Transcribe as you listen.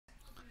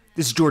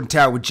This is Jordan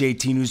Tower with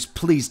JT News.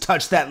 Please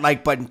touch that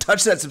like button,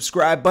 touch that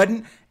subscribe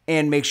button,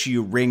 and make sure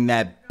you ring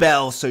that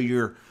bell so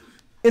you're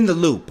in the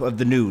loop of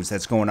the news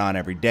that's going on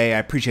every day. I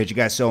appreciate you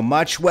guys so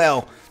much.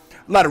 Well,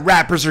 a lot of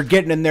rappers are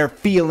getting in their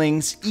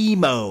feelings.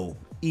 Emo.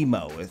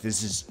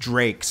 This is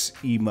Drake's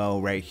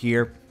emo right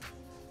here.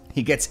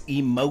 He gets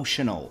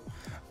emotional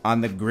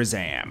on the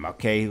Grizzam,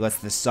 okay? He lets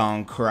the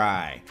song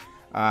cry.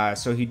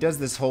 So he does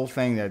this whole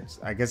thing that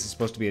I guess is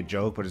supposed to be a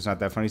joke, but it's not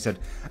that funny. He said,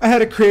 I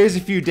had a crazy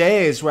few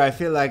days where I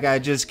feel like I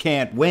just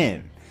can't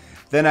win.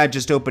 Then I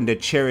just opened a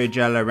Cherry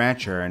Jolly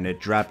Rancher and it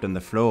dropped on the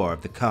floor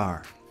of the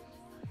car.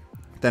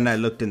 Then I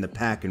looked in the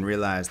pack and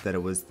realized that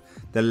it was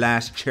the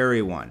last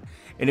cherry one.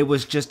 And it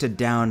was just a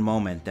down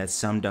moment that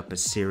summed up a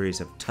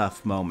series of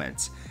tough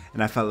moments.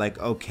 And I felt like,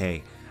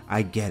 okay,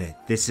 I get it.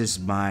 This is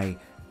my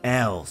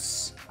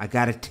L's. I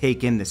gotta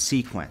take in the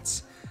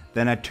sequence.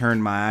 Then I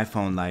turned my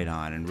iPhone light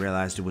on and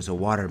realized it was a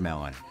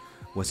watermelon,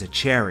 was a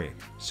cherry,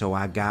 so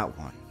I got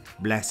one.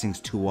 Blessings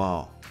to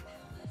all.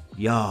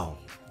 Yo,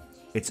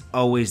 it's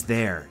always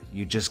there.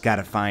 You just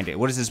gotta find it.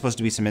 What is this supposed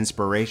to be, some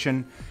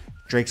inspiration?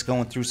 Drake's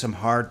going through some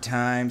hard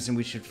times and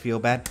we should feel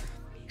bad.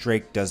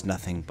 Drake does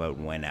nothing but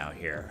win out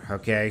here,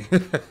 okay?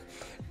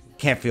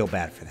 Can't feel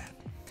bad for that.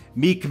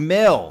 Meek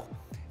Mill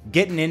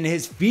getting in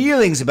his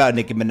feelings about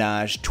Nicki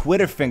Minaj.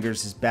 Twitter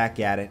fingers is back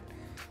at it.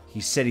 He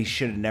said he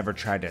should have never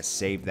tried to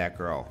save that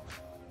girl.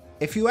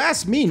 If you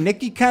ask me,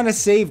 Nicki kind of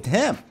saved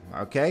him,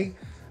 okay?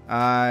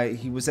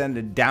 He was in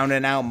a down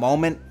and out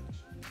moment,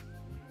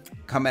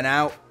 coming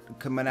out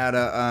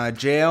of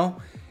jail,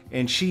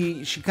 and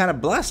she kind of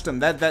blessed him.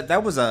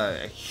 That was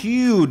a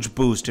huge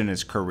boost in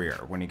his career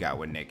when he got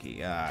with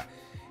Nicki.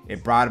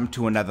 It brought him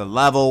to another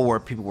level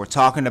where people were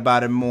talking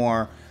about him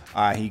more.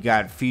 He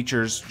got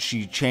features.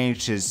 She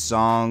changed his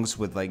songs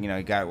with, like, you know,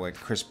 he got like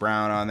Chris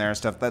Brown on there and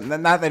stuff.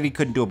 Not that he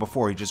couldn't do it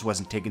before, he just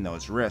wasn't taking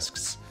those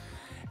risks.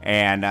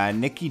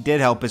 And Nicki did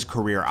help his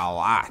career a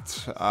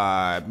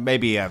lot.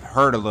 Maybe I've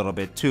heard a little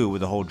bit too with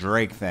the whole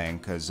Drake thing,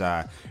 because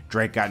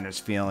Drake got in his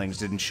feelings,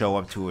 didn't show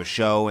up to a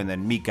show, and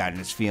then Meek got in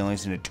his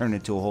feelings, and it turned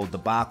into a whole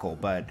debacle.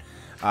 But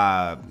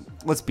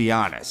let's be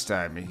honest,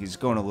 I mean, he's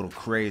going a little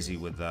crazy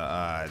with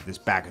this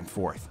back and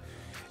forth.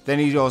 Then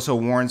he also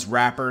warns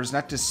rappers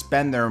not to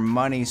spend their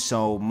money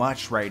so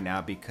much right now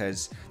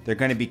because they're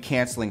going to be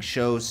canceling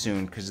shows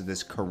soon because of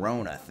this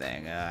corona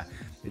thing.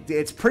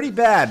 It's pretty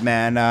bad,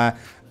 man.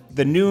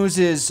 The news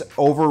is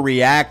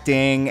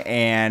overreacting,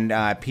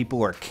 and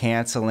people are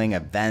canceling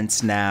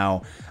events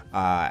now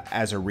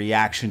as a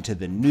reaction to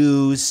the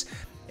news.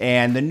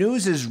 And the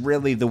news is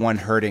really the one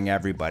hurting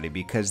everybody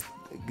because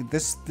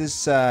this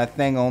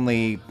thing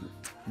only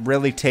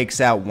really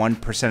takes out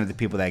 1% of the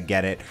people that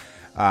get it.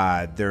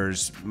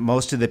 There's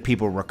most of the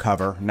people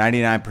recover,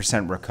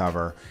 99%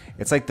 recover.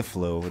 It's like the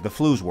flu. The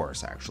flu's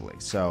worse, actually.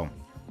 So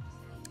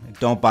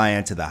don't buy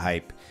into the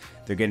hype.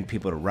 They're getting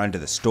people to run to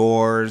the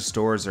stores.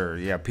 Stores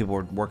are, people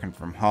are working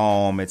from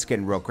home. It's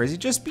getting real crazy.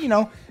 Just,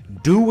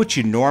 do what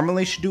you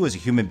normally should do as a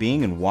human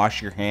being and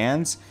wash your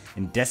hands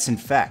and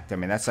disinfect. I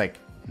mean, that's like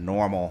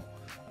normal,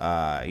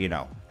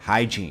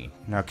 hygiene,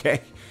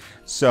 okay?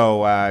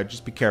 So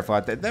just be careful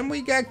out there. Then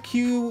we got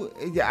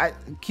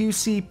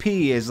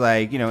QCP is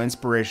like,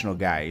 inspirational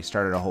guy. He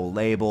started a whole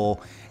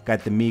label,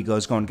 got the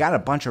Migos going, got a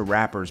bunch of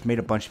rappers, made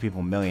a bunch of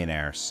people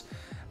millionaires.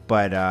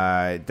 But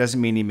it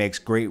doesn't mean he makes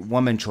great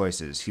woman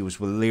choices. He was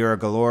with Lyra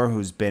Galore,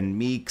 who's been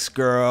Meek's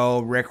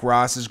girl, Rick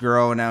Ross's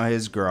girl, and now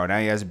his girl. Now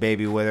he has a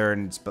baby with her,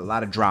 and it's a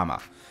lot of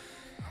drama.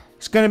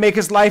 It's going to make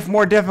his life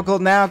more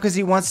difficult now because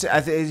he wants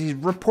to, he's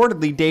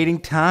reportedly dating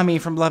Tommie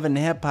from Love and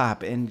Hip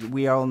Hop, and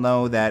we all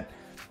know that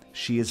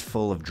she is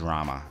full of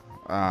drama.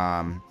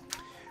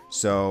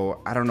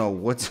 So I don't know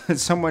what's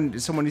someone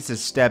needs to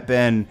step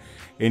in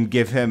and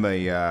give him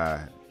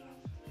a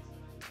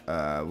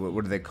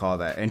what do they call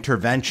that?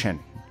 Intervention,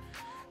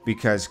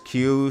 because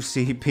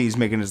QCP is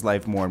making his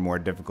life more and more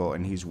difficult,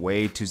 and he's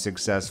way too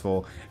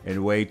successful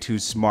and way too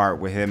smart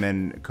with him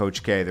and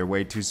Coach K. They're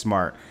way too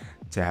smart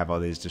to have all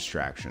these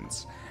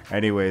distractions.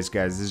 Anyways,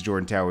 guys, this is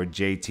Jordan Tower with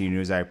JT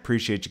News. I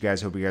appreciate you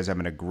guys. Hope you guys are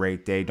having a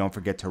great day. Don't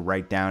forget to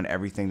write down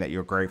everything that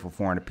you're grateful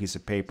for on a piece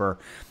of paper.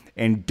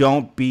 And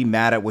don't be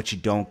mad at what you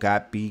don't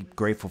got. Be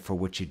grateful for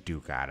what you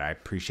do got. I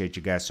appreciate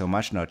you guys so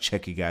much, and I'll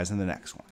check you guys in the next one.